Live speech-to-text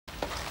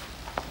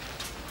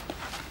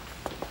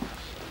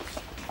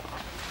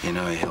You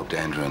know he helped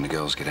Andrew and the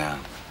girls get out.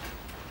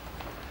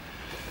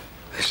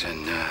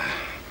 Listen,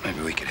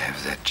 maybe we could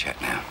have that chat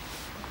now.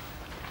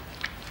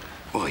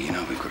 Well, you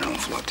know, we've got an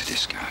awful lot to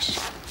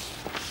discuss.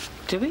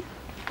 Do we?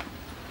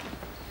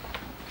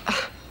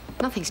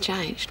 Nothing's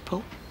changed,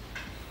 Paul.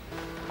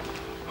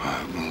 All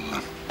right,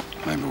 well,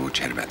 maybe we'll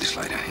chat about this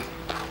later, eh?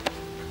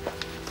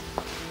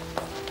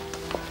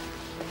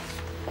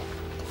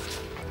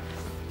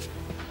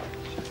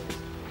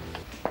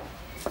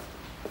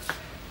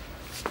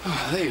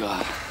 Oh, there you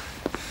are.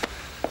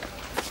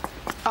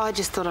 Oh, I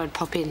just thought I'd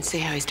pop in and see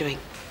how he's doing.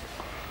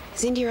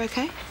 Is India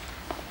okay?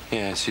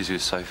 Yeah, she's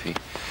with Sophie.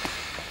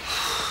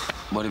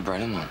 What did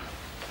Brennan want?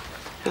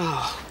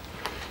 Oh,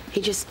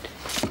 he just,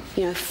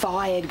 you know,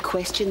 fired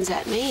questions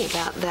at me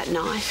about that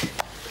night.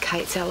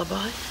 Kate's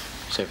alibi.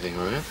 Is everything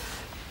all right?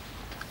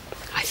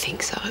 I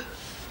think so.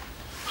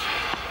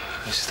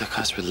 That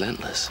guy's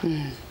relentless.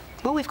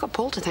 Well, we've got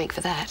Paul to thank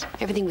for that.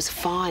 Everything was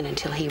fine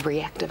until he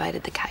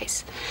reactivated the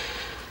case.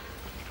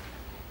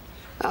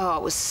 Oh,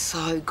 it was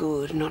so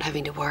good not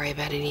having to worry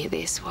about any of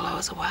this while I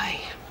was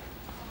away.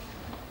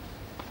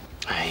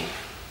 Hey,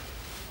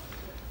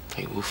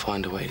 we'll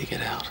find a way to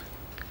get out.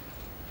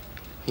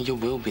 You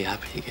will be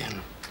happy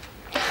again.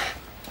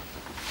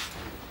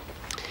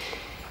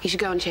 You should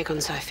go and check on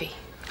Sophie.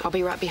 I'll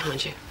be right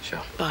behind you.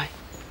 Sure. Bye.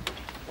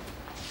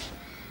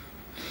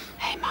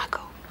 Hey,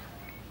 Michael.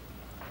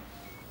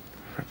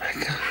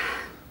 Rebecca.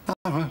 Oh,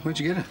 all right, where'd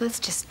you get it? Let's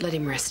just let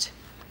him rest,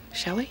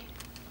 shall we?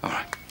 All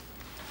right.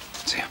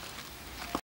 See ya.